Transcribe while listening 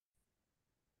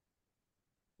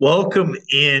Welcome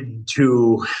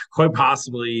into quite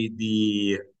possibly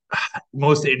the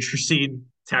most interesting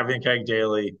Tapping The Keg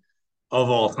Daily of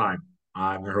all time.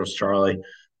 I'm your host, Charlie.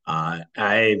 We've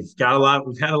had a lot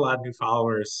of new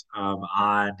followers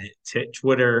on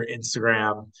Twitter,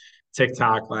 Instagram,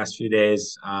 TikTok last few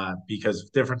days because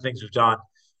of different things we've done.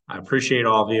 I appreciate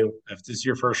all of you. If this is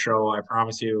your first show, I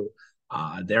promise you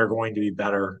they're going to be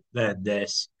better than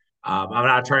this. I'm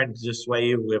not trying to dissuade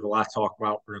you. We have a lot to talk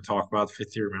about. We're going to talk about the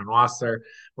 53-man roster.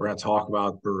 We're going to talk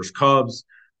about Brewers-Cubs.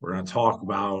 We're going to talk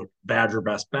about Badger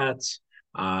best bets.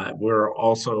 We're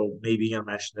also maybe going to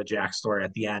mention the Jack story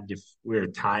at the end if we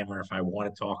have time or if I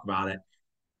want to talk about it.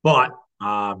 But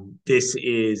this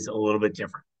is a little bit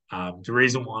different. The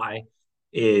reason why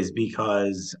is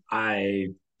because I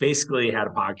basically had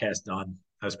a podcast done.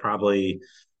 I was probably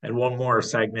at one more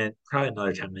segment, probably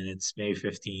another 10 minutes, maybe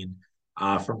 15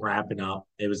 from wrapping up.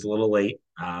 It was a little late.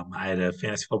 I had a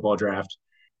fantasy football draft.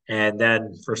 And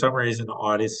then for some reason,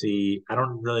 Odyssey, I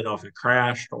don't really know if it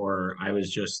crashed or I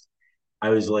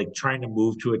was like trying to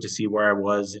move to it to see where I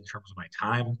was in terms of my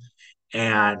time.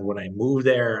 And when I moved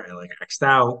there, I like X'd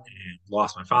out and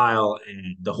lost my file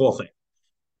and the whole thing.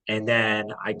 And then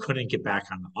I couldn't get back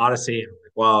on the Odyssey. And I'm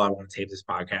like, well, I want to tape this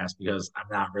podcast because I'm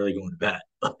not really going to bed.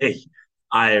 Like,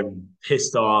 I am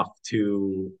pissed off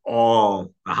to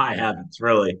all the high heavens,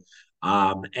 really.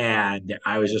 And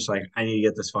I was just like, I need to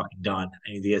get this fucking done.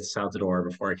 I need to get this out the door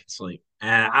before I can sleep.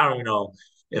 And I don't even know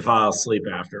if I'll sleep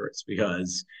afterwards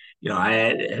because, I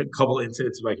had a couple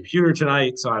incidents with my computer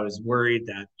tonight. So I was worried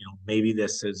that, maybe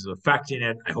this is affecting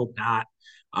it. I hope not.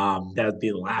 That would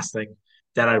be the last thing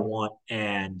that I want,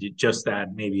 and just that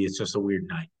maybe it's just a weird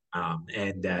night,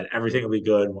 and that everything will be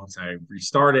good once I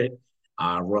restart it,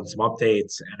 run some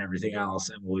updates and everything else,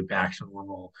 and we'll be back to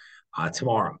normal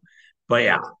tomorrow. But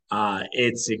yeah,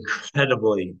 it's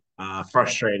incredibly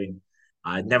frustrating.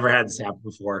 I never had this happen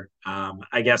before.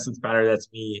 I guess it's better that's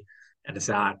me, and it's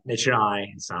not Mitch and I,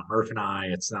 it's not Murph and I,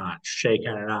 it's not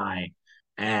Shaken and I,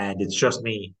 and it's just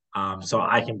me. So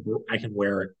I can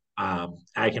wear it.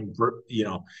 I can,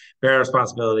 bear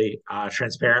responsibility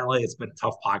transparently. It's been a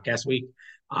tough podcast week.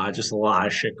 Just a lot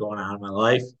of shit going on in my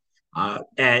life.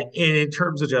 And in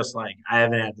terms of just like, I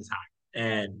haven't had the time.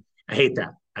 And I hate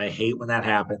that. I hate when that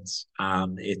happens.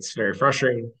 It's very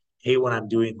frustrating. I hate when I'm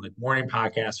doing like morning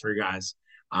podcasts for you guys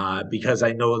because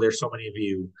I know there's so many of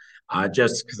you.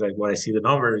 Just because what I see the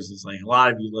numbers is like a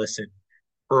lot of you listen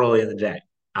early in the day,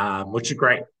 which is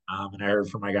great. And I heard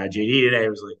from my guy JD today. It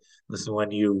was like, listen,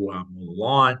 when you mow the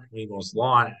lawn, when you mow the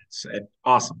lawn, it's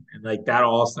awesome. And like that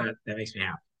also that makes me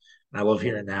happy. And I love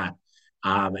hearing that.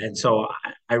 And so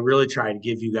I really try to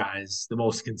give you guys the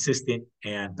most consistent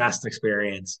and best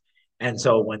experience. And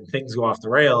so when things go off the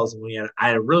rails, and I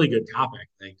had a really good topic,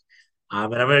 like,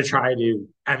 and I'm going to try to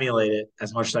emulate it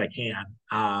as much as I can.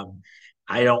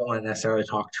 I don't want to necessarily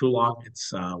talk too long.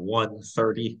 It's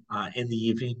 1:30 in the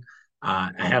evening.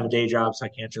 I have a day job, so I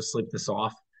can't just sleep this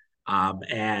off.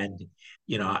 And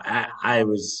I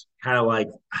was kind of like,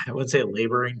 I would say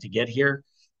laboring to get here,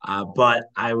 but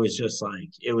I was just like,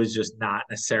 it was just not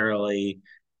necessarily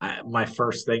my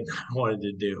first thing that I wanted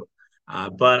to do.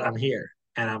 But I'm here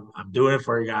and I'm doing it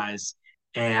for you guys.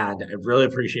 And I really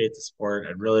appreciate the support.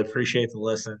 I really appreciate the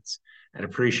listens and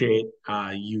appreciate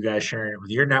you guys sharing it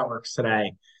with your networks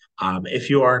today. If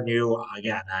you are new,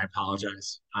 again, I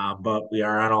apologize. But we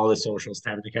are on all the socials,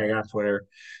 Tapping the Keg on Twitter,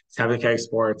 Tapping the Keg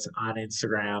Sports on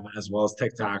Instagram, as well as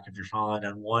TikTok. If you're following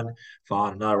on one,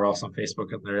 following another. We're also on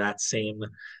Facebook under that same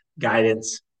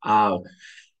guidance.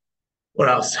 What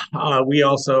else? We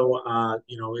also,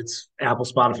 it's Apple,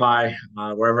 Spotify,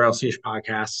 wherever else you hear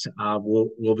podcasts.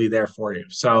 We'll be there for you.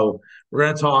 So we're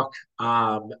going to talk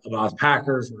about the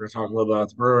Packers. We're going to talk a little bit about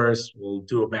the Brewers. We'll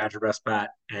do a Badger best bet,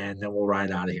 and then we'll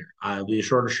ride out of here. It'll be a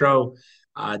shorter show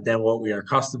than what we are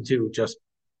accustomed to, just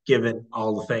given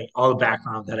all the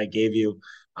background that I gave you.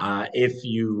 If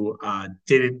you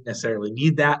didn't necessarily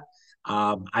need that,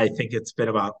 I think it's been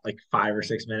about like 5 or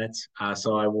 6 minutes.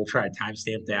 So I will try to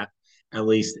timestamp that at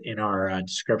least in our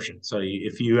description. So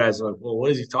if you guys are like, well,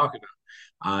 what is he talking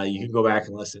about? You can go back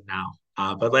and listen now.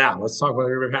 But yeah, let's talk about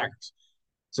the Green Bay Packers.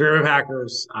 So the Green Bay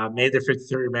Packers made their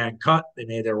 53-man cut. They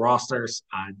made their rosters.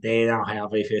 They now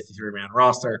have a 53-man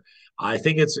roster. I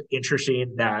think it's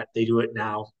interesting that they do it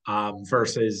now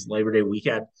versus Labor Day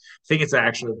weekend. I think it's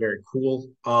actually very cool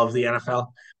of the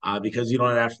NFL because you don't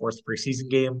have that fourth preseason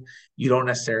game. You don't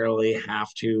necessarily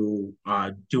have to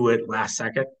do it last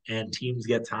second, and teams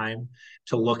get time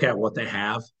to look at what they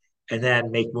have and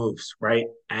then make moves, right?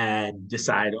 And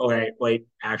decide, okay, wait,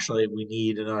 actually, we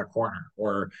need another corner,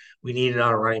 or we need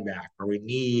another running back, or we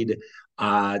need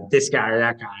this guy or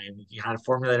that guy, and we can kind of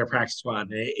formulate a practice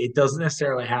squad. And it doesn't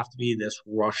necessarily have to be this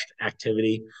rushed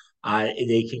activity.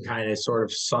 They can kind of sort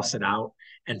of suss it out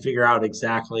and figure out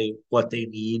exactly what they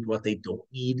need, what they don't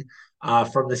need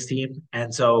from this team.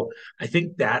 And so I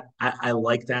think that I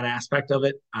like that aspect of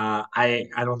it. I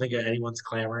don't think anyone's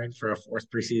clamoring for a fourth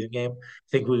preseason game. I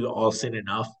think we've all seen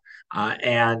enough.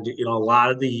 And a lot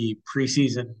of the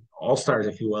preseason all stars,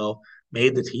 if you will,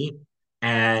 made the team.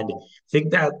 And I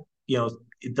think that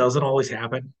it doesn't always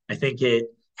happen. I think it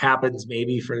happens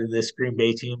maybe for this Green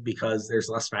Bay team because there's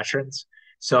less veterans.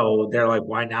 So they're like,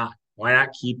 why not? Why not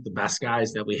keep the best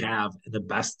guys that we have in the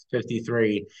best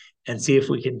 53 and see if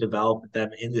we can develop them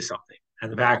into something?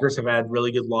 And the Packers have had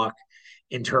really good luck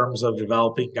in terms of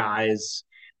developing guys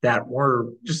that were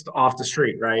just off the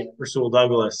street, right? Rasul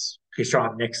Douglas,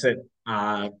 Keyshawn Nixon,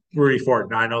 Rudy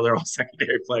Ford. Now I know they're all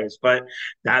secondary players, but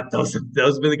those have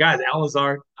been the guys. Al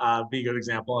Lazard, be a good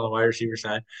example on the wide receiver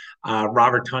side.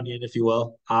 Robert Tunyon, if you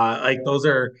will. Like those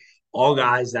are all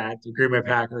guys that the Green Bay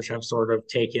Packers have sort of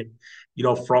taken,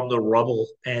 from the rubble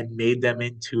and made them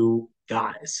into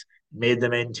guys, made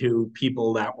them into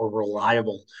people that were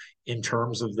reliable in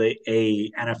terms of the a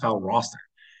NFL roster.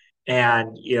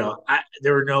 And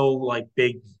there were no like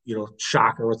big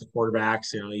shocker with the quarterbacks.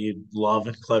 You Love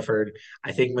and Clifford.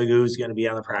 I think Magoo's going to be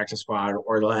on the practice squad,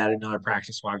 or they'll add another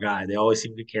practice squad guy. They always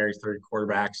seem to carry three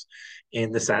quarterbacks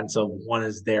in the sense of one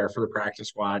is there for the practice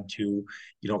squad to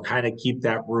kind of keep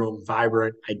that room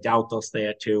vibrant. I doubt they'll stay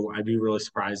at two. I'd be really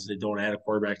surprised if they don't add a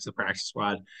quarterback to the practice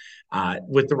squad.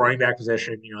 With the running back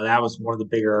position, that was one of the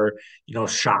bigger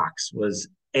shocks. Was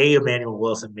Emmanuel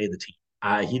Wilson made the team.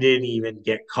 He didn't even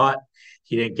get cut.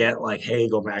 He didn't get like, hey,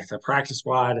 go back to the practice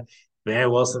squad.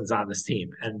 Emmanuel Wilson's on this team.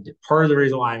 And part of the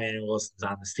reason why Emmanuel Wilson's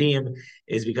on this team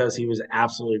is because he was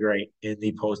absolutely great in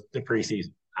the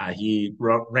preseason. He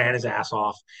ran his ass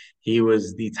off. He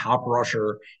was the top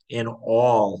rusher in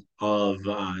all of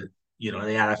the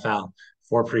NFL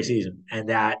for preseason, and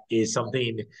that is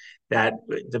something that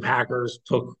the Packers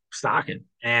took stock in.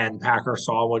 And Packers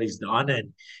saw what he's done,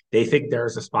 and they think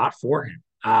there's a spot for him.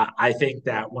 I think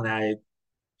that when I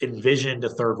envisioned a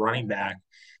third running back,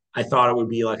 I thought it would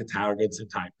be like a Tyler Goodson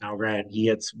type. Now, granted, he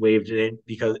gets waived in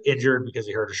because injured because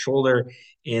he hurt his shoulder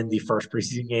in the first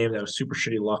preseason game. That was super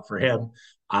shitty luck for him.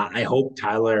 I hope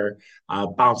Tyler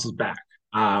bounces back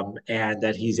and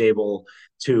that he's able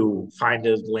to find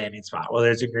a landing spot,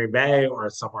 whether it's in Green Bay or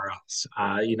somewhere else.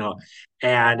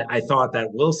 And I thought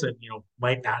that Wilson,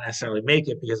 might not necessarily make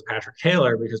it because of Patrick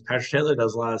Taylor, because Patrick Taylor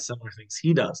does a lot of similar things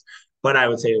he does. But I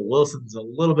would say Wilson's a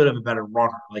little bit of a better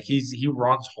runner. Like he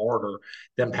runs harder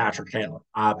than Patrick Taylor.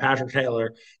 Patrick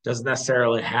Taylor doesn't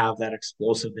necessarily have that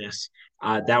explosiveness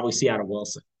that we see out of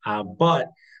Wilson. But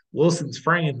Wilson's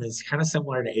frame is kind of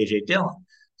similar to AJ Dillon.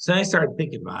 So I started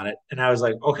thinking about it, and I was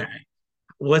like, okay,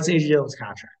 what's AJ Dillon's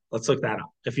contract? Let's look that up.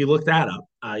 If you look that up,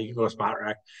 you can go to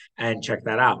SpotRec and check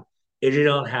that out. AJ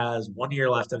Dillon has 1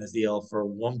 year left on his deal for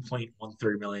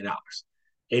 $1.13 million.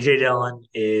 AJ Dillon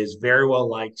is very well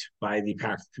liked by the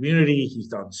Packers community. He's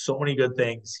done so many good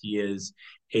things. He is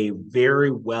a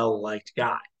very well liked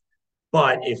guy.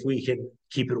 But if we can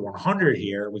keep it 100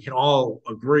 here, we can all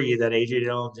agree that AJ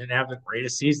Dillon didn't have the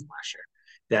greatest season last year.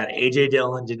 That AJ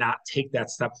Dillon did not take that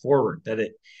step forward. That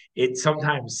it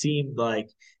sometimes seemed like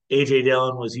AJ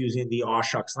Dillon was using the aw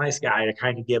shucks nice guy to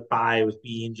kind of get by with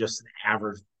being just an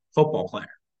average football player.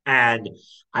 And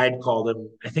I had called him,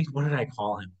 I think, what did I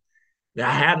call him? I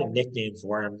had a nickname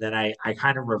for him. Then I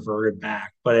kind of reverted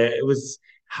back, but it was,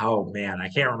 oh man, I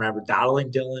can't remember.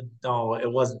 Dawdling Dylan. No,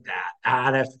 it wasn't that.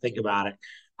 I'd have to think about it.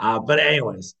 But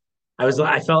anyways, I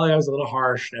felt like I was a little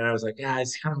harsh, and I was like, yeah,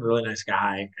 he's kind of a really nice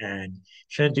guy, and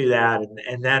shouldn't do that.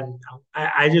 And then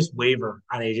I just waver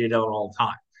on AJ Dillon all the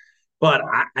time. But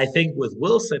I think with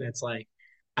Wilson, it's like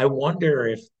I wonder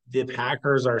if the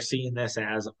Packers are seeing this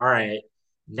as all right.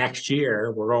 Next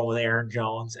year, we're going with Aaron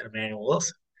Jones and Emmanuel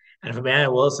Wilson. And if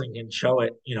Emmanuel Wilson can show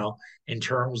it, in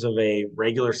terms of a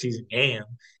regular season game,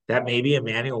 that maybe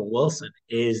Emmanuel Wilson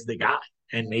is the guy.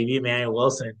 And maybe Emmanuel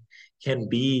Wilson can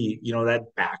be, that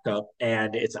backup.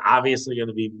 And it's obviously going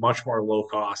to be much more low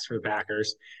cost for the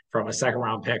Packers from a second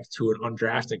round pick to an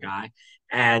undrafted guy.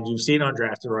 And you've seen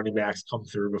undrafted running backs come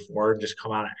through before and just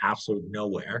come out of absolute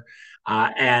nowhere.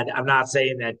 And I'm not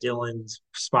saying that Dillon's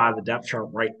spot on the depth chart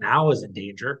right now is in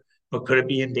danger, but could it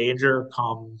be in danger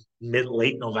come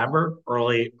late November,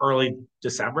 early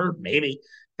December? Maybe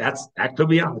that could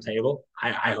be on the table.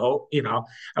 I hope,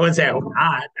 I wouldn't say I hope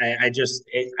not. I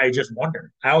just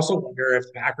wonder. I also wonder if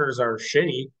the Packers are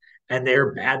shitty and they're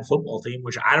a bad football team,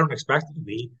 which I don't expect them to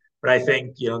be. But I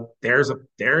think, there is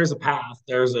a path,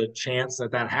 there's a chance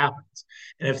that that happens.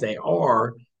 And if they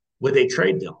are, would they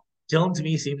trade Dillon? Dillon to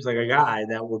me seems like a guy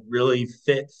that would really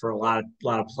fit for a lot of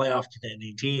playoff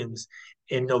contending teams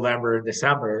in November and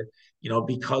December,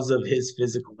 because of his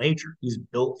physical nature. He's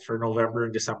built for November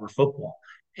and December football.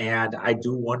 And I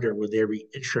do wonder, would there be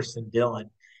interest in Dillon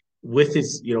with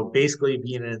his, basically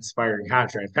being an inspiring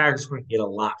contract? Packers wouldn't get a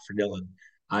lot for Dillon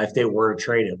if they were to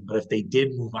trade him. But if they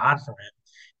did move on from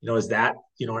him, is that,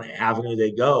 an avenue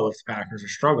they go if the Packers are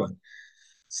struggling?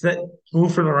 So that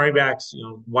move from the running backs,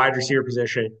 wide receiver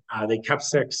position. They kept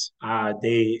six.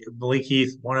 They Malik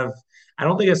Heath, I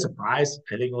don't think it's a surprise.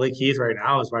 I think Malik Heath right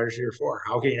now is wide receiver four.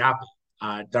 How can he not be?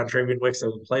 Dontravian Wicks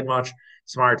hasn't played much.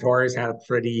 Samari Torres had a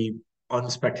pretty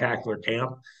unspectacular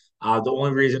camp. The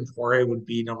only reason Torre would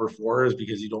be number four is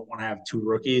because you don't want to have two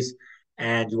rookies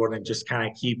and you want to just kind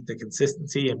of keep the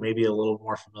consistency and maybe a little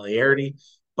more familiarity.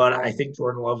 But I think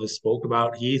Jordan Love has spoke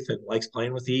about Heath and likes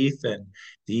playing with Heath, and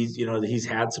he's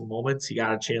had some moments. He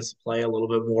got a chance to play a little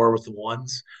bit more with the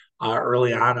ones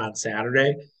early on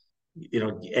Saturday.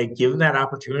 And give him that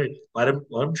opportunity. Let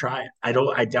him try it.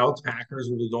 I doubt the Packers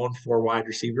will be going for wide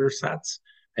receiver sets.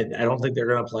 I don't think they're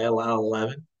going to play a lot of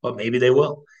 11, but maybe they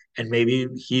will, and maybe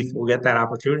Heath will get that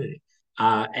opportunity.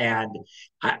 And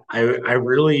I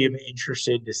really am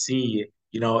interested to see,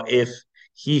 if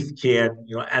Heath can,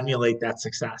 emulate that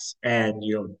success and,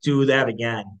 do that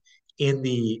again on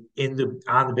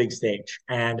the big stage.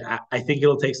 And I think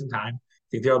it'll take some time. I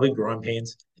think there'll be growing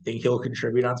pains. I think he'll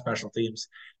contribute on special teams.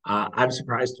 I'm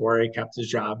surprised Torrey kept his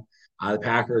job. The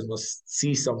Packers must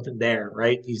see something there,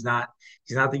 right? He's not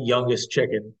the youngest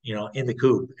chicken, in the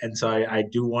coop, and so I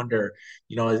do wonder,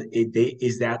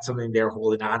 is that something they're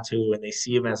holding on to, and they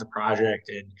see him as a project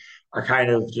and are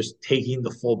kind of just taking the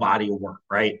full body of work,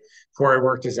 right? Corey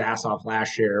worked his ass off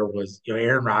last year.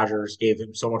 Aaron Rodgers gave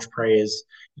him so much praise,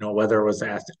 whether it was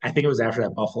I think it was after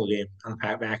that Buffalo game on the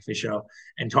Pat McAfee show,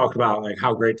 and talked about like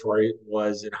how great Torrey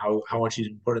was and how much he's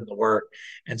put in the work.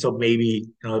 And so maybe,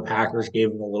 the Packers gave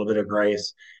him a little bit of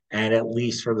grace, and at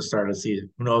least for the start of the season.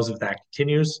 Who knows if that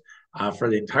continues for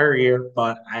the entire year,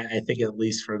 but I think at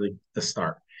least for the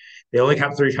start. They only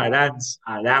kept three tight ends.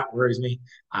 That worries me.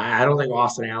 I don't think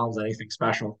Austin Allen's anything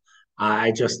special.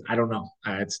 I don't know.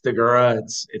 It's Degura,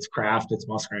 it's Kraft, it's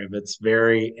Musgrave. It's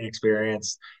very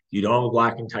inexperienced. You don't have a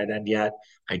blocking tight end yet.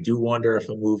 I do wonder if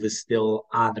a move is still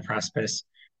on the precipice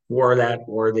for that,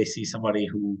 or they see somebody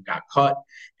who got cut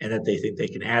and that they think they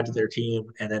can add to their team,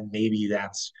 and then maybe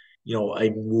that's a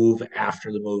move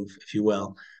after the move, if you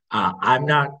will. I'm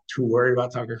not too worried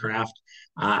about Tucker Kraft.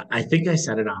 I think I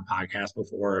said it on podcast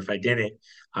before. If I didn't,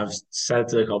 I've said it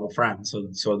to a couple of friends.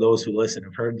 So those who listen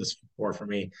have heard this before from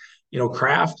me.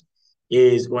 Kraft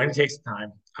is going to take some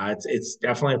time. It's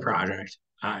definitely a project.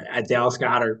 Dallas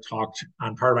Goddard talked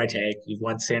on part of my take. He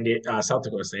went South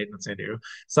Dakota State, not San Diego.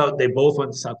 So they both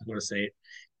went to South Dakota State.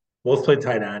 Both played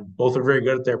tight end. Both are very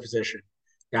good at their position.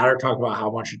 Goddard talked about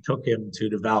how much it took him to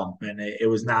develop, and it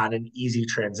was not an easy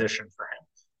transition for him.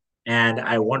 And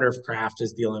I wonder if Kraft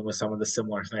is dealing with some of the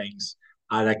similar things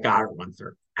that Goddard went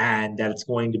through, and that it's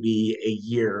going to be a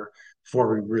year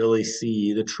before we really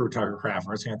see the true Tucker Kraft,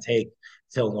 or it's going to take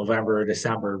till November or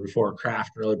December before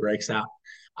Kraft really breaks out.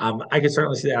 I could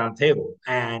certainly see that on the table,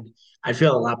 and I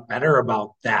feel a lot better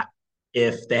about that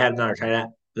if they had another tight end.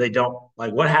 They don't.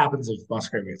 Like, what happens if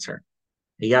Musgrave gets hurt?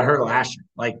 He got hurt last year.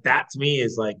 Like, that to me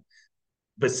is like,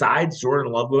 besides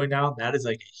Jordan Love going down, that is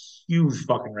like a huge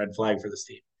fucking red flag for this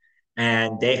team,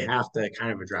 and they have to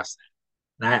kind of address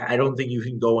that. And I don't think you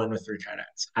can go in with three tight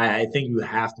ends. I think you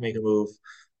have to make a move.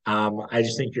 I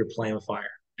just think you're playing with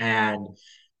fire. And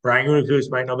Brian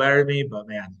Gutekunst might know better than me, but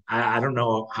man, I don't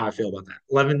know how I feel about that.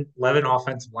 11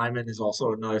 offensive linemen is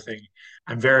also another thing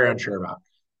I'm very unsure about.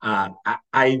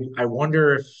 I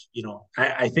wonder if,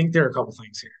 I think there are a couple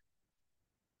things here.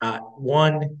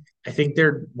 One, I think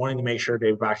they're wanting to make sure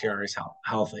Dave Bakhtiari is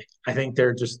healthy. I think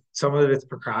they're just, some of it's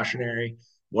precautionary.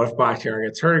 What if Bakhtiari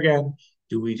gets hurt again?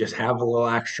 Do we just have a little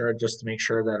extra just to make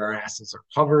sure that our assets are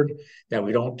covered, that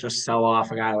we don't just sell off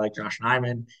a guy like Josh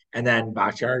Nyman and then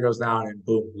Bakhtiari goes down and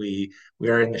boom, we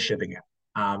are in the shit again.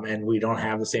 And we don't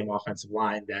have the same offensive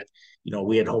line that,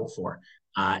 we had hoped for.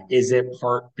 Is it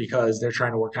part because they're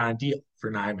trying to work on a deal for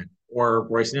Nyman or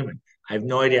Royce Newman? I have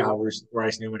no idea how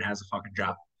Royce Newman has a fucking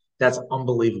job. That's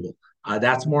unbelievable.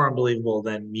 That's more unbelievable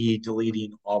than me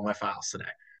deleting all my files today.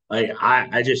 Like,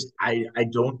 I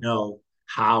don't know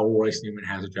how Royce Newman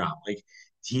has a job. Like,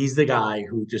 he's the guy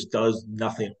who just does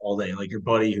nothing all day. Like your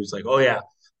buddy who's like, oh yeah,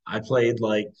 I played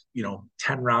like,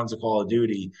 10 rounds of Call of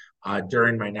Duty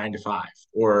during my 9 to 5.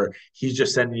 Or he's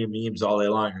just sending you memes all day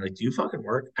long. You're like, do you fucking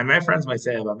work? And my friends might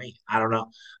say about me. I don't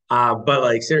know. But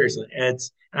like seriously,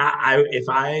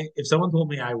 if someone told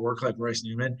me I work like Royce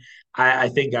Newman, I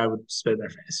think I would spit in their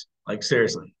face. Like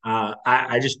seriously.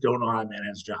 I just don't know how a man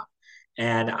has a job.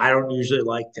 And I don't usually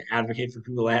like to advocate for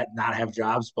people that not have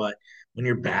jobs, but when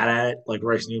you're bad at it, like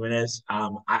Royce Newman is,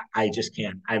 I just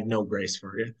can't. I have no grace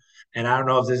for you. And I don't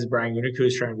know if this is Brian Gutekunst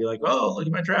who's trying to be like, oh, look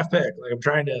at my draft pick. Like I'm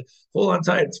trying to hold on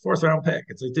tight. It's fourth round pick.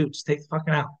 It's like, dude, just take the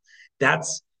fucking out.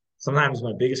 That's sometimes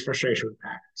my biggest frustration with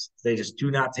Packers. They just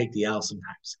do not take the L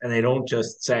sometimes. And they don't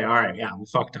just say, all right, yeah, we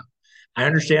fucked up. I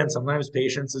understand sometimes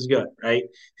patience is good, right?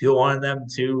 If you wanted them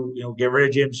to, get rid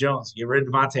of James Jones, get rid of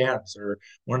Devontae Adams, or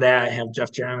one day I have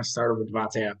Jeff Janis started with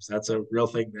Devontae Adams. That's a real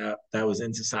thing that was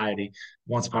in society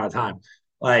once upon a time.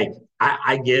 Like,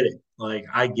 I get it. Like,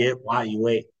 I get why you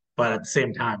wait. But at the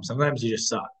same time, sometimes you just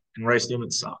suck. And Royce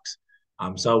Newman sucks.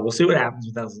 So we'll see what happens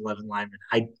with those 11 linemen.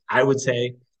 I would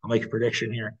say, I'll make a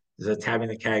prediction here. This is a Tapping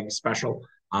the Keg special.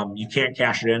 You can't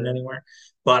cash it in anywhere.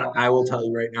 But I will tell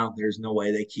you right now, there's no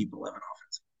way they keep 11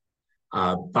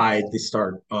 offense by the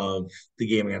start of the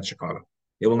game against Chicago.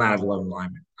 They will not have 11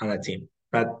 linemen on that team.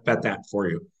 Bet that for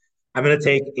you. I'm going to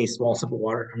take a small sip of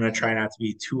water. I'm going to try not to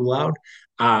be too loud.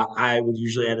 I would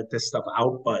usually edit this stuff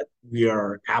out, but we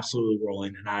are absolutely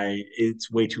rolling, and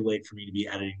it's way too late for me to be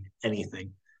editing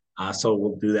anything. So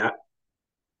we'll do that.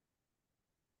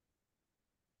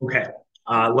 Okay.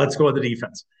 Let's go with the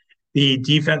defense. The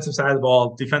defensive side of the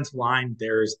ball, defensive line,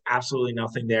 there's absolutely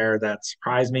nothing there that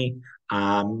surprised me.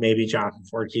 Maybe Jonathan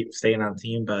Ford keeps staying on the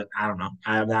team, but I don't know.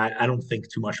 I don't think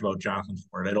too much about Jonathan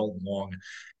Ford. I don't long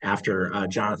after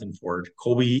Jonathan Ford.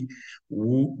 Colby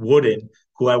Wooden,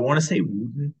 who I want to say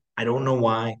Wooden. I don't know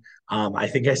why. I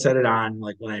think I said it on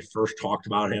like when I first talked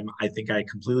about him. I think I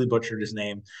completely butchered his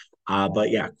name. But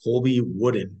yeah, Colby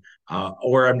Wooden,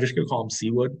 or I'm just gonna call him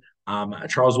Seawood.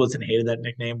 Charles Woodson hated that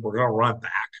nickname. We're going to run it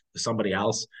back to somebody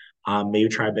else. Maybe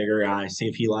try a bigger guy, see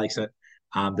if he likes it.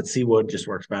 But Seawood just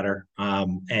works better.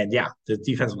 And yeah, the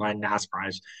defensive line, not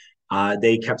surprised.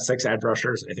 They kept 6 edge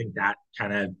rushers. I think that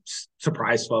kind of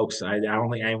surprised folks. I don't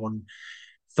think anyone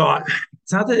thought,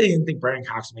 it's not that they didn't think Brandon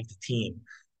Cox would make the team,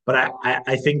 but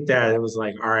I think that it was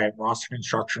like, all right, roster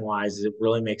construction wise, it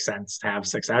really makes sense to have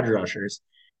 6 edge rushers.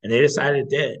 And they decided it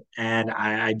did. And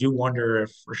I do wonder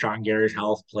if Rashawn Gary's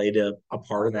health played a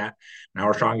part of that.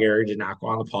 Now, Rashawn Gary did not go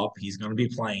on the pup. He's going to be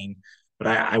playing. But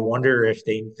I wonder if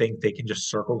they think they can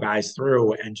just circle guys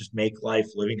through and just make life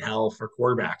living hell for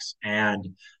quarterbacks.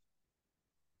 And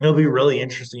it'll be really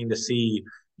interesting to see,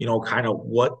 kind of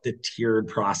what the tiered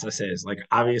process is. Like,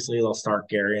 obviously, they'll start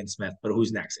Gary and Smith, but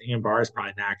who's next? Ian Barr is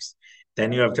probably next.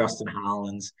 Then you have Justin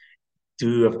Hollins. Do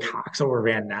you have Cox over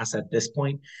Van Ness at this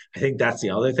point? I think that's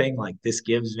the other thing. Like, this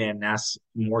gives Van Ness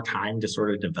more time to sort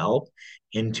of develop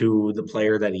into the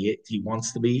player that he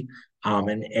wants to be.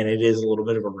 And it is a little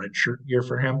bit of a redshirt year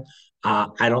for him.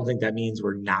 I don't think that means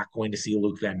we're not going to see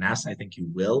Luke Van Ness. I think you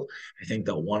will. I think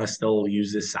they'll want to still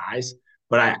use his size,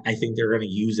 but I think they're going to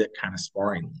use it kind of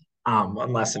sparingly,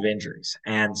 unless of injuries.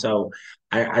 And so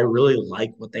I really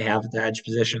like what they have at the edge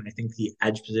position. I think the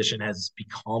edge position has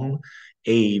become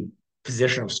a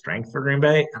position of strength for Green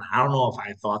Bay, and I don't know if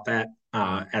I thought that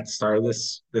at the start of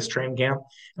this training camp.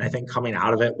 And I think coming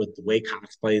out of it with the way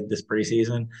Cox played this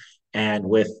preseason, and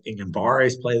with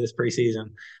Ingambari's play this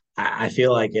preseason, I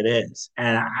feel like it is.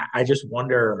 And I just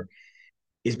wonder,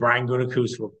 is Brian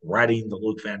Gutekunst regretting the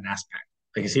Luke Van Ness pick?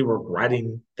 Like, is he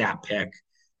regretting that pick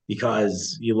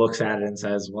because he looks at it and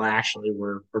says, "Well, actually,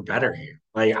 we're better here."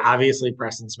 Like, obviously,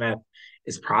 Preston Smith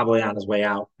is probably on his way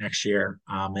out next year,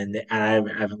 and I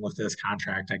haven't looked at his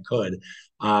contract. I could,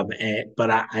 but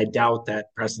I doubt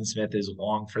that Preston Smith is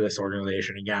long for this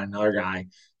organization. Again, another guy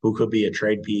who could be a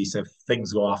trade piece if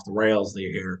things go off the rails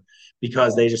here,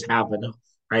 because they just have enough,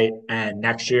 right? And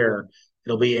next year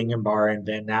it'll be Ingenbar and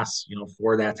Van Ness,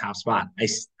 for that top spot. I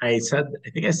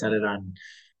think I said it on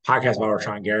podcast about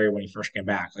Rashawn Gary when he first came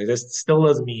back. Like, this still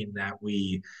doesn't mean that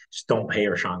we just don't pay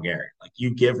Rashawn Gary. Like,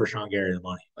 you give Rashawn Gary the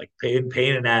money. Like,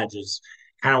 paying an edge is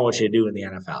kind of what you do in the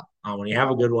NFL. When you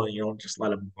have a good one, you don't just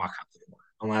let him walk out the door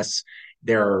unless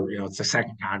they're, it's a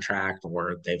second contract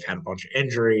or they've had a bunch of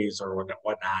injuries or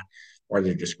whatnot, or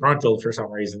they're disgruntled for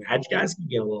some reason. Edge guys can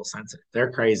get a little sensitive.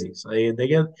 They're crazy. So they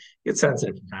get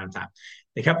sensitive from time to time.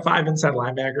 They kept 5 inside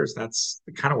linebackers. That's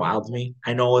kind of wild to me.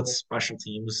 I know it's special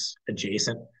teams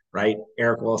adjacent, right?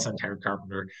 Eric Wilson, Terry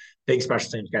Carpenter, big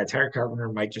special teams guy. Terry Carpenter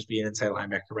might just be an inside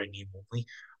linebacker by name only.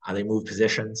 They move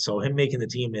positions, so him making the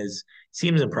team is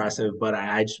seems impressive. But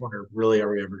I just wonder, really,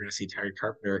 are we ever going to see Terry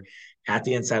Carpenter at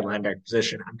the inside linebacker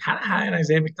position? I'm kind of high on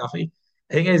Isaiah McDuffie.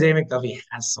 I think Isaiah McDuffie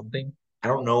has something. I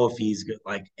don't know if he's good,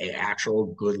 like an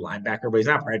actual good linebacker, but he's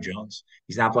not Brad Jones.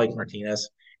 He's not Blake Martinez.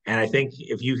 And I think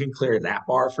if you can clear that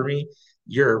bar for me,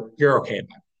 you're okay.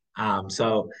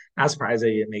 So not surprised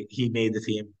that he made the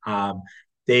team.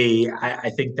 I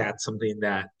think that's something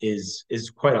that is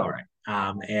quite all right.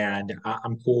 And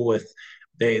I'm cool with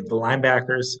the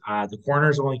linebackers. The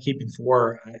corners only keeping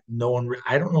four. No one.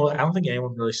 I don't know. I don't think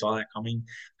anyone really saw that coming.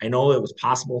 I know it was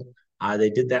possible.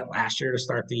 They did that last year to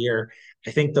start the year.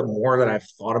 I think the more that I've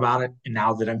thought about it, and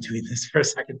now that I'm doing this for a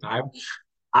second time,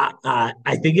 I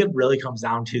think it really comes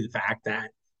down to the fact that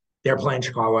they're playing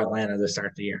Chicago, Atlanta to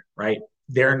start the year, right?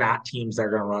 They're not teams that are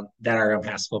going to run, that are going to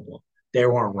pass football. They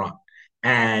want to run,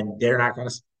 and they're not going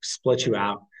to split you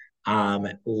out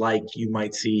like you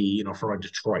might see, from a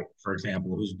Detroit, for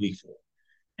example, who's weak 4.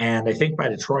 And I think by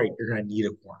Detroit, you're going to need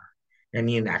a corner. You're going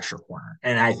to need an extra corner.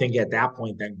 And I think at that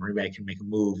point, then Green Bay can make a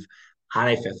move on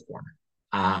a 5th corner.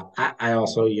 I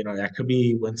also, that could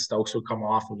be when Stokes would come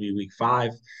off, would be week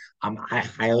 5. I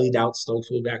highly doubt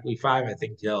Stokes will be back week 5. I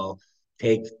think he'll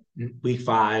take week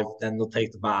 5, then they'll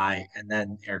take the bye, and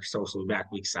then Eric Stokes will be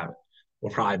back week 7. Will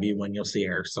probably be when you'll see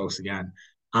Eric Stokes again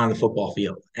on the football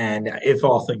field. And if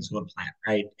all things go to plan,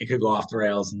 right, it could go off the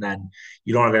rails, and then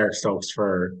you don't have Eric Stokes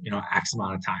for X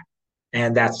amount of time.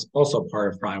 And that's also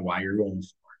part of probably why you're going for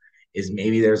is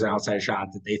maybe there's an outside shot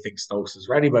that they think Stokes is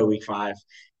ready by week 5,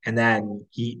 and then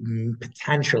he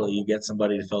potentially you get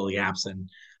somebody to fill the gaps in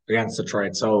against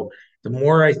Detroit. So the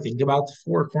more I think about the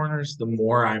 4 corners, the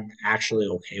more I'm actually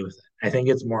okay with it. I think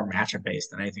it's more matchup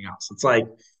based than anything else. It's like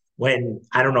when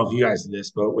I don't know if you guys do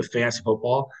this, but with fantasy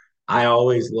football, I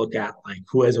always look at like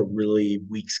who has a really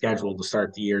weak schedule to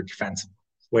start the year defensively,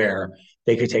 where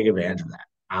they could take advantage of that.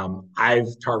 I've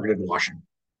targeted Washington.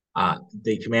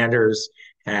 The Commanders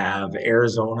have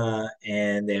Arizona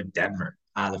and they have Denver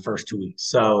the first 2 weeks.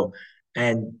 So,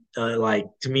 and like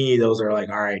to me, those are like,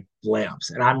 all right, layups.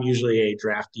 And I'm usually a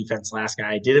draft defense last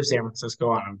guy. I did have San Francisco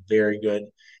on a very good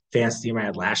fantasy team I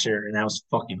had last year, and that was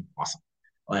fucking awesome.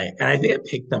 Like, and I think I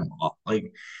picked them up.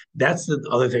 Like, that's the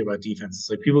other thing about defenses.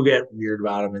 Like, people get weird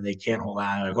about them and they can't hold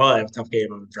on. Like, well, I have a tough game,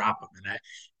 I'm gonna drop them. And I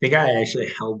think I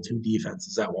actually held 2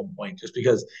 defenses at one point just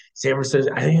because San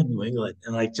Francisco, I think in New England,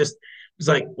 and like just it's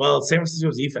like, well, San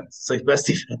Francisco's defense. It's like best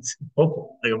defense in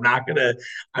football. Like I'm not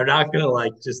gonna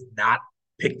like just not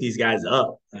pick these guys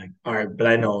up. Like, all right, but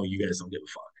I know you guys don't give a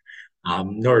fuck.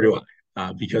 Nor do I.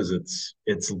 Because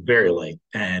it's very late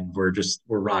and we're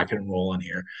rocking and rolling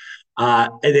here.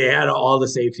 And they had all the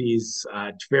safeties.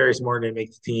 Tavarius Moore didn't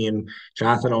make the team.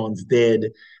 Jonathan Owens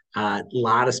did. A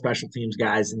lot of special teams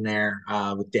guys in there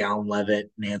with Dallin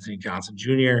Levitt and Anthony Johnson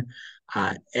Jr.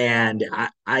 And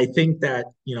I think that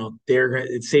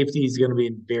safety is going to be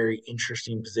in a very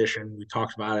interesting position. We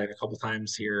talked about it a couple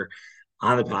times here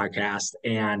on the podcast,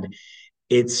 and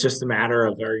it's just a matter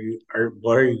of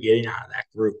what are you getting out of that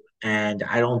group? And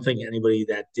I don't think anybody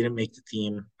that didn't make the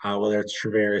team, whether it's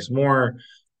Traverius Moore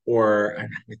or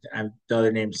the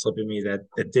other name slipping me that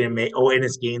didn't make. Oh,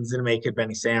 Ennis Gaines didn't make it.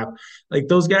 Benny Sapp, like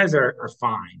those guys are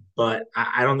fine, but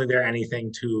I don't think they're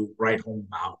anything to write home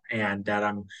about. And that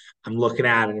I'm looking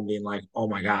at it and being like, oh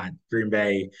my God, Green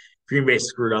Bay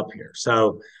screwed up here.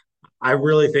 So I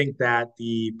really think that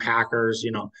the Packers,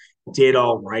 did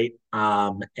all right.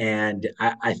 And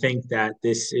I think that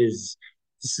this is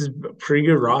a pretty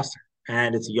good roster.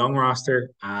 And it's a young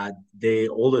roster. The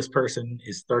oldest person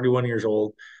is 31 years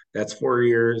old. That's 4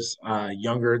 years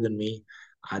younger than me.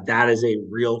 That is a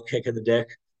real kick in the dick.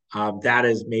 That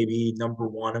is maybe number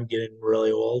one. I'm getting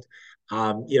really old.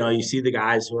 You see the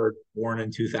guys who are born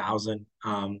in 2000.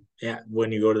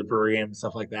 When you go to the brewery game and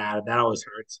stuff like that, that always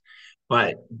hurts.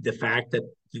 But the fact that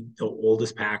the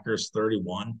oldest Packer is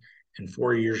 31 and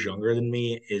 4 years younger than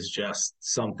me is just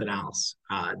something else.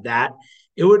 That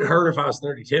it would hurt if I was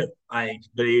 32.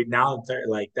 But now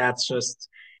like that's just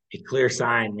a clear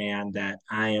sign, man, that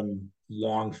I am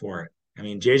long for it. I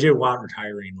mean, JJ Watt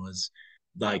retiring was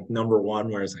like number one,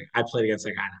 whereas like I played against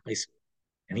that guy in high school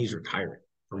and he's retiring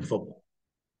from football.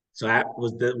 So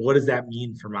what does that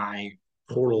mean for my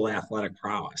total athletic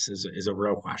prowess is a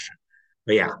real question.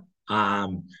 But yeah,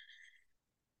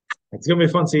 it's gonna be a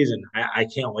fun season. I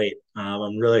can't wait.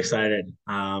 I'm really excited.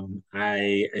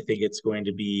 I think it's going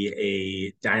to be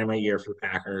a dynamite year for the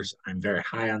Packers. I'm very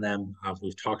high on them.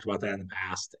 We've talked about that in the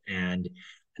past, and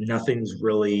nothing's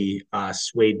really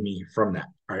swayed me from that.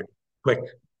 All right, quick,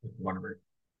 whatever.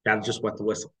 Got to just wet the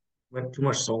whistle. Went too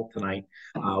much salt tonight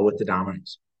with the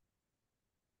Dominoes.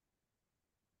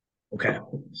 Okay,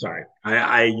 sorry.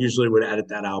 I usually would edit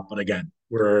that out, but again,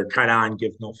 we're kind of on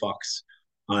give no fucks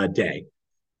day.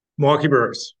 Milwaukee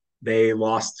Brewers. They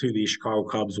lost to the Chicago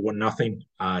Cubs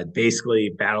 1-0.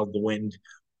 Basically battled the wind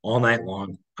all night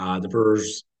long. The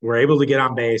Brewers were able to get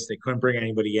on base. They couldn't bring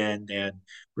anybody in. They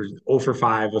were 0 for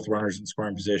 5 with runners in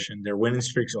scoring position. Their winning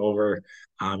streak's over.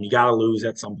 You got to lose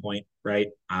at some point, right?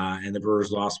 And the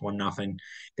Brewers lost 1-0.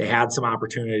 They had some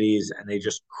opportunities and they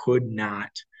just could not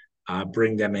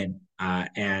bring them in.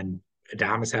 And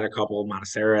Adames had a couple,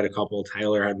 Montecero had a couple,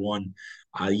 Tyler had one.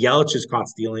 Yelich's caught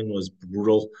stealing was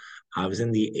brutal. It was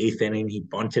in the eighth inning. He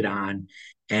bunted on,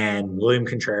 and William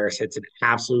Contreras hits an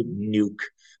absolute nuke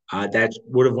that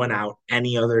would have went out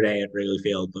any other day at Wrigley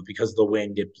Field, but because of the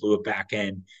wind, it blew it back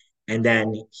in. And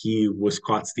then he was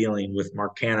caught stealing with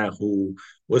Mark Canha, who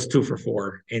was 2 for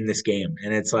 4 in this game.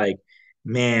 And it's like,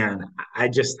 man, I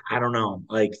don't know.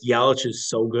 Like Yelich is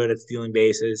so good at stealing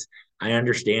bases. I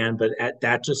understand, but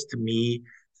that just to me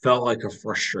felt like a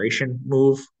frustration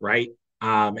move, right?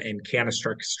 And Canna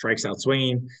strikes out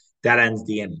swinging. That ends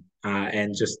the inning.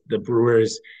 And just the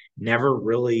Brewers never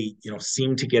really,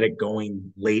 seemed to get it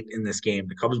going late in this game.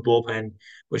 The Cubs bullpen,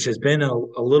 which has been a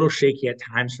little shaky at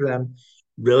times for them,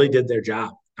 really did their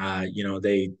job.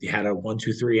 They had a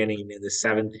 1-2-3 inning in the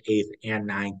seventh, eighth, and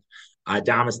ninth.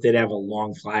 Damas did have a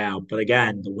long fly out, but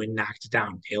again, the wind knocked it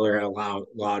down. Taylor had a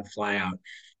loud fly out.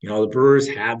 The Brewers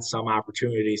had some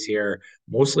opportunities here,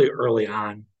 mostly early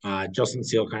on. Justin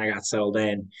Steele kind of got settled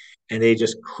in, and they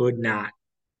just could not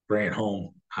bring it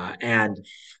home. And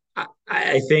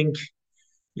I think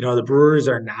the Brewers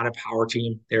are not a power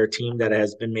team. They're a team that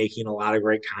has been making a lot of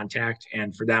great contact.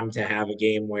 And for them to have a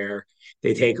game where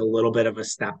they take a little bit of a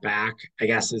step back, I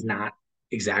guess, is not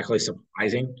exactly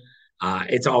surprising.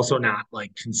 It's also not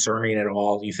like concerning at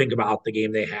all. You think about the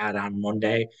game they had on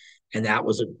Monday, and that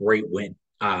was a great win.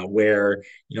 Where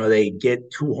they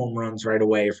get 2 home runs right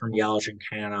away from Yelich and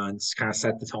Canha and kind of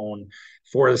set the tone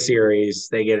for the series.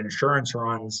 They get insurance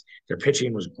runs. Their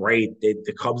pitching was great.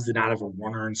 The Cubs did not have a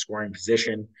runner in scoring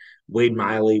position. Wade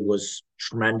Miley was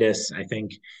tremendous. I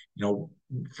think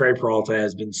Freddie Peralta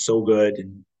has been so good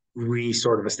and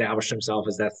sort of established himself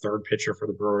as that third pitcher for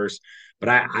the Brewers. But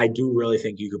I do really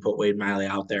think you could put Wade Miley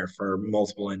out there for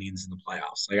multiple innings in the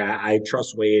playoffs. Like I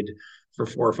trust Wade for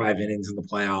 4 or 5 innings in the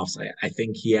playoffs. I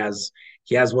think he has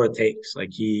what it takes.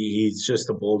 Like he's just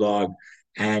a bulldog,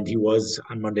 and he was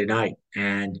on Monday night,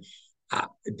 and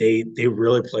they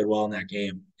really played well in that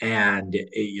game. And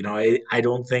I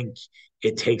don't think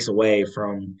it takes away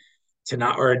from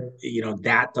tonight, or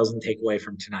that doesn't take away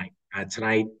from tonight.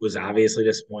 Tonight was obviously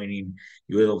disappointing.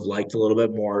 You would have liked a little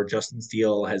bit more. Justin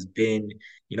Steele has been,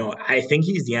 I think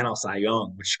he's the NL Cy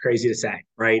Young, which is crazy to say,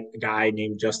 right? A guy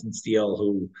named Justin Steele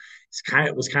who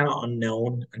was kind of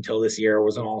unknown until this year,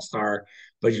 was an all-star.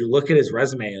 But you look at his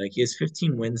resume, like he has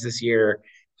 15 wins this year.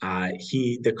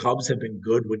 The Cubs have been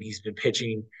good when he's been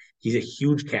pitching. He's a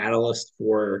huge catalyst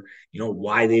for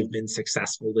why they've been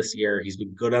successful this year. He's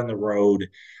been good on the road.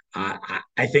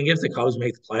 I think if the Cubs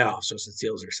make the playoffs, Justin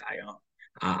Steele's their Cy Young.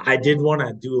 I did want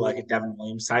to do like a Devin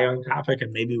Williams Cy Young topic,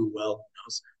 and maybe we will.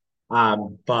 Who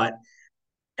knows? But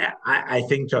I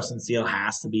think Justin Steele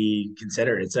has to be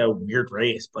considered. It's a weird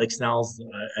race. Blake Snell's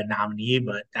a nominee,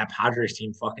 but that Padres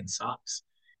team fucking sucks.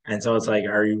 And so it's like,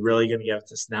 are you really going to give it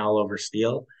to Snell over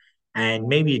Steele? And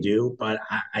maybe you do, but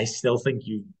I still think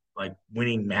you like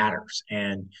winning matters.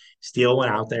 And Steele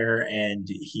went out there and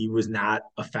he was not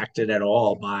affected at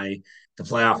all by the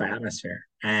playoff atmosphere.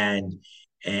 And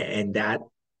that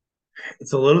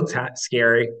it's a little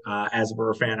scary as a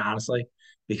Brewer fan, honestly,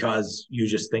 because you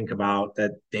just think about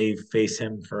that they face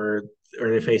him or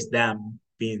they face them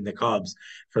being the Cubs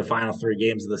for the final 3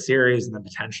 games of the series and then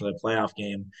potentially a playoff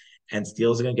game. And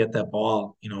Steele's going to get that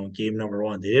ball, game number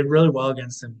 1. They did really well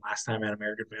against him last time at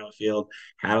American Family Field,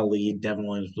 had a lead. Devin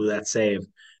Williams blew that save.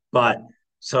 But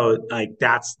so like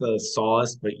that's the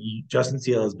solace, but Justin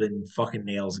Steele has been fucking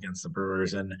nails against the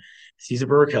Brewers, and he's a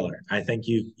Brewer killer. I think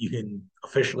you can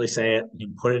officially say it. You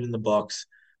can put it in the books.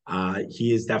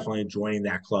 He is definitely joining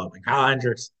that club. And Kyle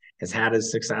Hendricks has had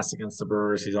his success against the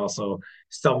Brewers. He's also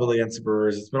stumbled against the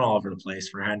Brewers. It's been all over the place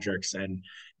for Hendricks, and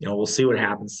we'll see what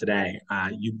happens today.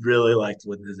 You'd really like to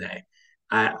win today.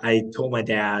 I told my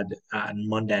dad on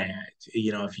Monday,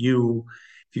 if you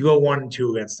go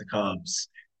 1-2 against the Cubs,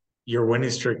 your winning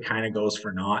streak kind of goes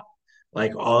for naught.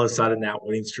 Like all of a sudden that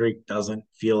winning streak doesn't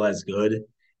feel as good.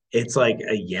 It's like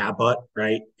a yeah, but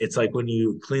right. It's like when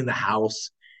you clean the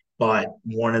house, but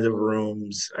one of the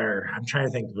rooms, or I'm trying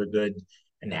to think of a good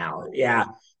analogy. Yeah,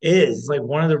 it is. It's like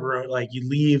one of the room, like you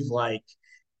leave like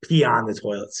pee on the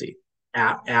toilet seat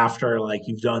after like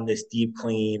you've done this deep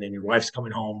clean and your wife's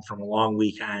coming home from a long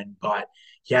weekend, but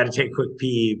you had to take a quick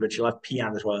pee, but you left pee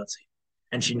on the toilet seat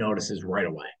and she notices right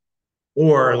away.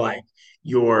 Or like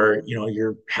you're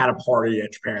had a party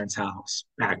at your parents' house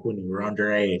back when you were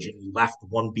underage and you left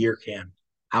one beer can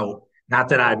out. Not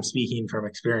that I'm speaking from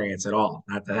experience at all.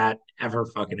 Not that that ever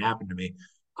fucking happened to me.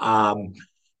 Um,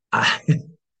 I,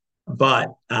 but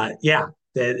yeah,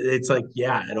 it's like,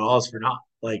 yeah, it all is for naught.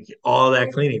 Like all of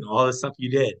that cleaning, all the stuff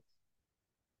you did,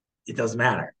 it doesn't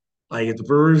matter. Like if the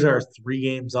Brewers are 3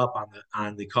 games up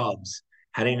on the Cubs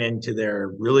heading into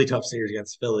their really tough series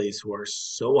against Phillies, who are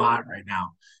so hot right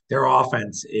now. Their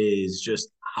offense is just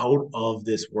out of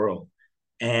this world,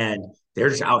 and they're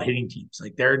just out hitting teams.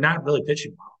 Like they're not really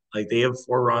pitching well. Like they have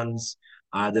 4 runs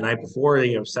the night before.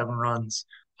 They have 7 runs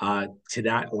to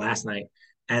that last night,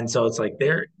 and so it's like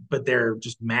they're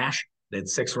just mashing. They had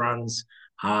 6 runs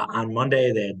on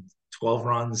Monday. They had 12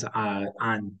 runs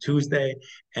on Tuesday,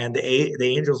 and the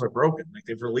Angels are broken. Like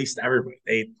they've released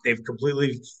everybody. They've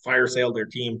completely fire sailed their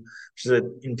team, which is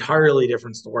an entirely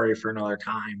different story for another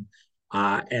time.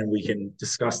 And we can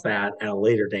discuss that at a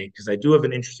later date because I do have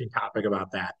an interesting topic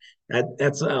about that.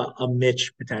 That's a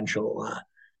Mitch potential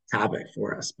topic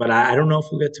for us, but I don't know if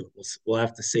we'll get to it. We'll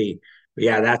have to see. But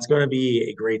yeah, that's going to be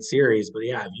a great series. But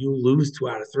yeah, if you lose 2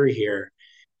 out of 3 here,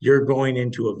 you're going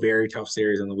into a very tough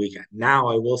series on the weekend. Now,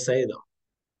 I will say though,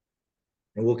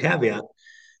 and we'll caveat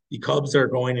the Cubs are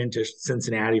going into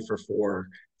Cincinnati for 4.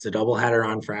 It's a doubleheader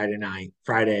on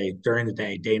Friday during the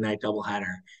day, day night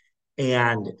doubleheader.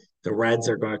 And the Reds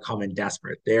are going to come in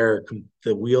desperate.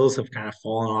 The wheels have kind of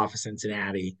fallen off of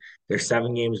Cincinnati. They're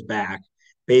 7 games back.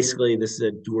 Basically, this is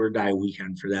a do or die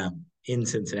weekend for them in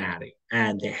Cincinnati,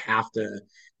 and they have to,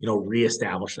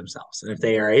 reestablish themselves. And if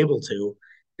they are able to,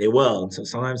 they will. And so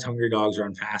sometimes hungry dogs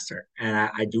run faster. And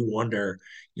I do wonder,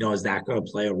 is that going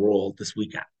to play a role this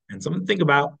weekend? And something to think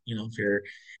about, if you're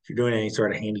doing any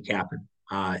sort of handicapping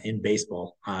in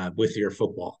baseball with your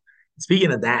football.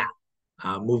 Speaking of that,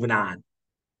 moving on,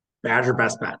 Badger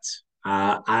best bets.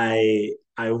 I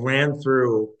ran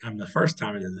through. I'm the first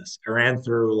time I did this. I ran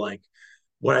through like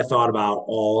what I thought about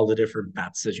all the different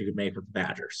bets that you could make with the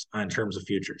Badgers in terms of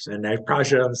futures. And I probably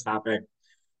should have done this topic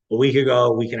a week ago,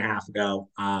 a week and a half ago.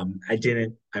 I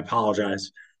didn't. I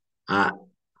apologize. Uh,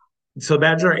 so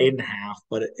Badger are 8.5,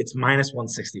 but it's minus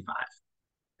 165.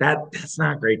 That's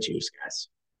not great juice, guys.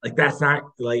 Like that's not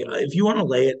like if you want to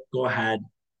lay it, go ahead,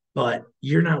 but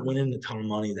you're not winning a ton of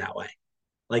money that way.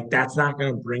 Like that's not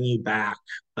going to bring you back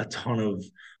a ton of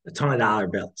dollar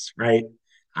bills, right?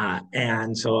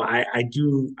 And so I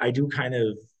do kind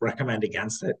of recommend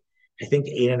against it. I think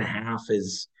 8.5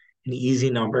 is an easy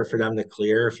number for them to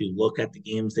clear if you look at the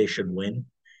games they should win.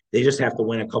 They just have to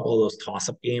win a couple of those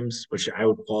toss-up games, which I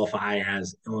would qualify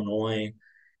as Illinois,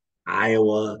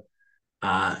 Iowa,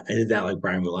 I did that like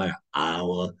Brian Goliath.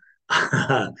 Well,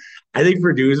 I think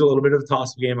Purdue's a little bit of a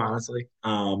toss game, honestly.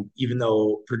 Even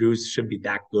though Purdue should be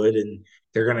that good and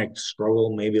they're going to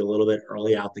struggle maybe a little bit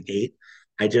early out the gate.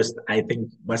 I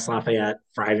think West Lafayette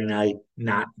Friday night,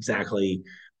 not exactly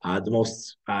the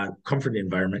most comforting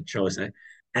environment, shall we say.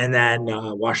 And then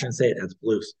Washington State, that's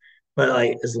Blues. But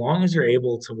like as long as you're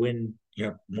able to win,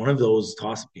 one of those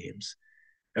toss games,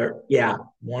 or yeah,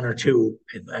 1 or 2,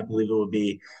 I believe it would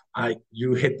be,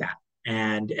 you hit that.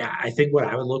 And I think what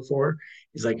I would look for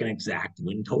is like an exact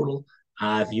win total.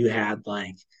 If you had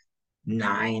like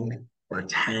 9 or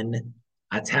 10,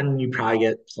 10 you probably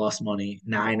get plus money.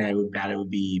 9, I would bet it would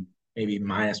be maybe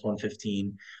minus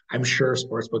 115. I'm sure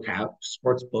sports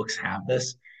books have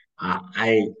this.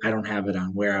 I don't have it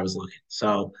on where I was looking,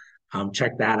 so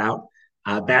check that out.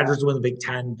 Badgers win the Big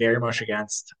Ten very much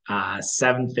against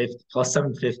 750 plus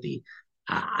 750.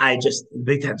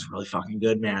 Big Ten's really fucking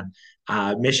good, man.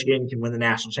 Michigan can win the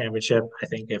national championship. I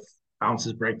think if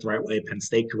bounces break the right way, Penn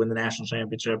State could win the national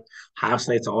championship. Ohio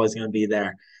State's always going to be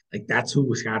there. Like that's who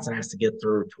Wisconsin has to get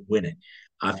through to win it.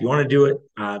 If you want to do it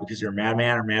because you're a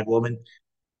madman or mad woman,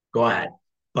 go ahead.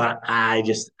 But I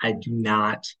do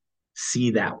not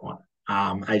see that one.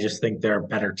 I just think there are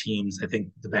better teams. I think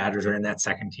the Badgers are in that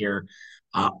second tier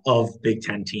of Big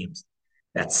Ten teams.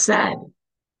 That said,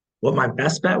 what my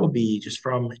best bet would be, just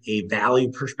from a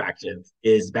value perspective,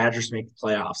 is Badgers make the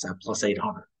playoffs at plus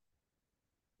 800.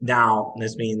 Now,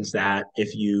 this means that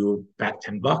if you bet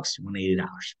 $10, you win $80.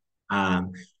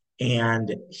 Um,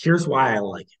 and here's why I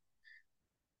like it.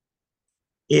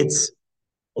 It's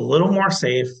a little more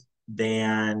safe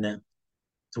than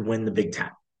to win the Big Ten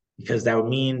because that would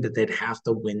mean that they'd have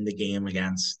to win the game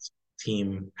against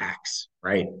Team X,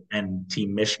 right? And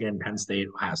Team Michigan, Penn State,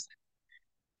 Ohio State.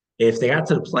 If they got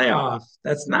to the playoff,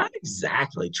 that's not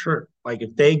exactly true. Like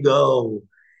if they go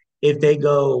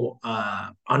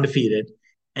undefeated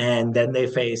and then they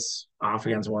face off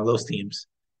against one of those teams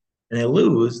and they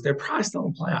lose, they're probably still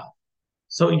in the playoff.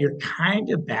 So you're kind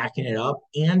of backing it up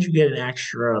and you get an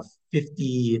extra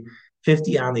 50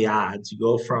 on the odds. You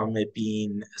go from it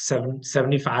being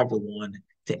 75 to 1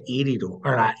 to 80 to 1,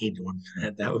 or not 80 to 1.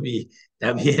 That'd be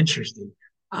interesting.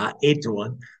 8 to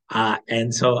 1.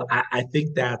 And so I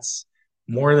think that's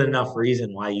more than enough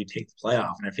reason why you take the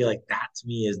playoff. And I feel like that to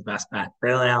me is the best bet.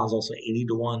 Braylon Allen's also 80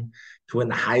 to 1 to win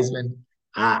the Heisman.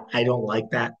 I don't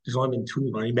like that. There's only been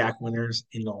two running back winners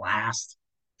in the last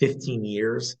 15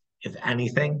 years. If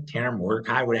anything, Tanner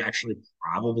Mordecai would actually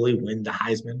probably win the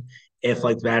Heisman if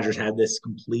like the Badgers had this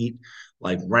complete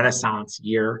like renaissance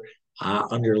year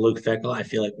under Luke Fickell. I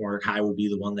feel like Mordecai would be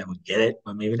the one that would get it,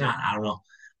 but maybe not. I don't know.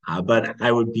 But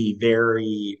I would be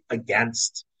very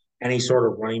against any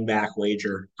sort of running back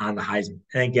wager on the Heisman.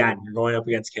 And again, you're going up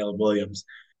against Caleb Williams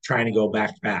trying to go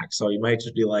back to back. So you might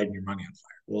just be lighting your money on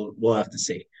fire. We'll have to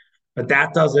see. But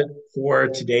that does it for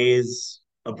today's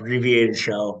abbreviated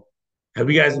show. Hope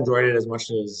you guys enjoyed it as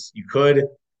much as you could.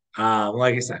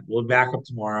 Like I said, we'll be back up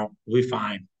tomorrow. We'll be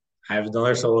fine. I have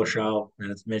another solo show,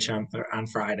 and it's Mitch on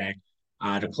Friday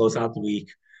to close out the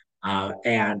week,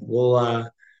 and we'll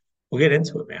get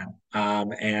into it, man.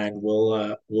 And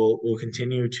we'll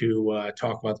continue to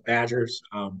talk about the Badgers.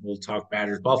 We'll talk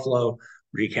Badgers Buffalo,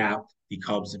 recap the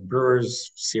Cubs and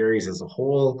Brewers series as a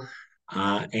whole,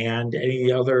 and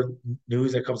any other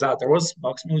news that comes out. There was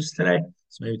Bucks news today,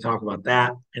 so maybe talk about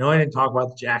that. I know I didn't talk about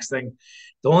the Jacks thing.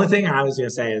 The only thing I was gonna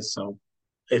say is so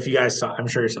if you guys saw, I'm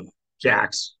sure you saw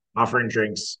Jacks offering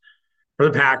drinks for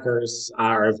the Packers,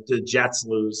 or if the Jets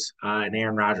lose and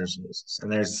Aaron Rodgers loses.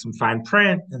 And there's some fine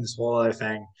print and this whole other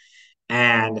thing.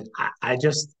 And I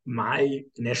just, my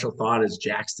initial thought is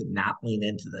Jax did not lean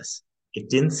into this. It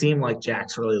didn't seem like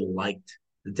Jax really liked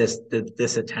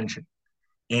this attention.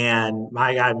 And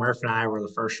my guy Murph and I were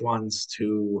the first ones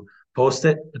to post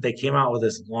it, but they came out with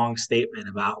this long statement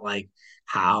about like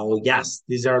how, yes,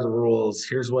 these are the rules.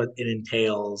 Here's what it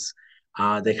entails.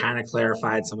 They kind of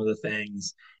clarified some of the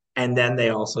things. And then they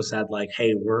also said, like,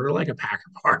 hey, we're like a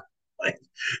Packer bar. Like,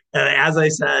 as I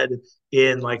said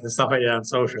in like the stuff I did on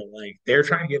social, like they're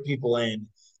trying to get people in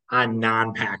on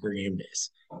non-Packer game days.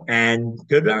 And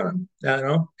good on them, you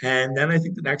know. And then I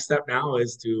think the next step now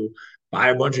is to buy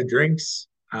a bunch of drinks,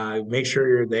 make sure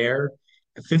you're there.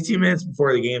 15 minutes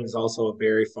before the game is also a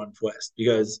very fun twist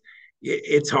because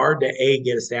it's hard to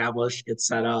get established, get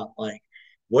set up. Like,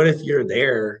 what if you're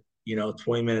there,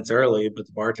 20 minutes early, but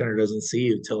the bartender doesn't see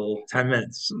you till 10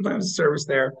 minutes? Sometimes the service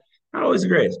there, not always the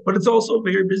greatest, but it's also a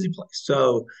very busy place.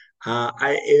 So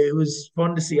it was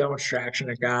fun to see how much traction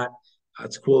it got.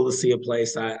 It's cool to see a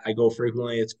place I go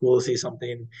frequently. It's cool to see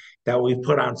something that we've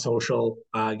put on social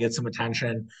get some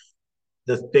attention.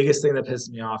 The biggest thing that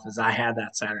pissed me off is I had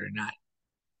that Saturday night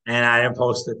and I didn't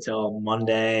post it till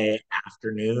Monday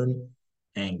afternoon.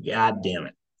 And god damn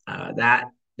it, that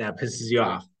pisses you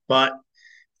off. But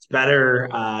it's better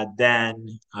than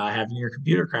having your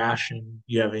computer crash and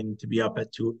you having to be up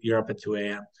at two. You're up at 2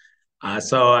 a.m.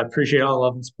 So I appreciate all the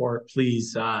love and support.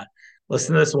 Please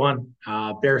listen to this one.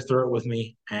 Bear through it with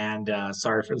me. And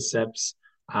sorry for the sips.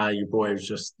 Your boy was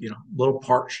just a little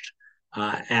parched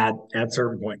at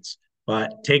certain points.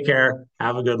 But take care.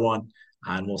 Have a good one.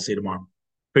 And we'll see you tomorrow.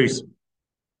 Peace.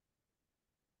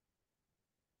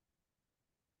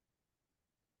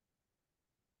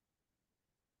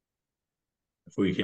 If we can.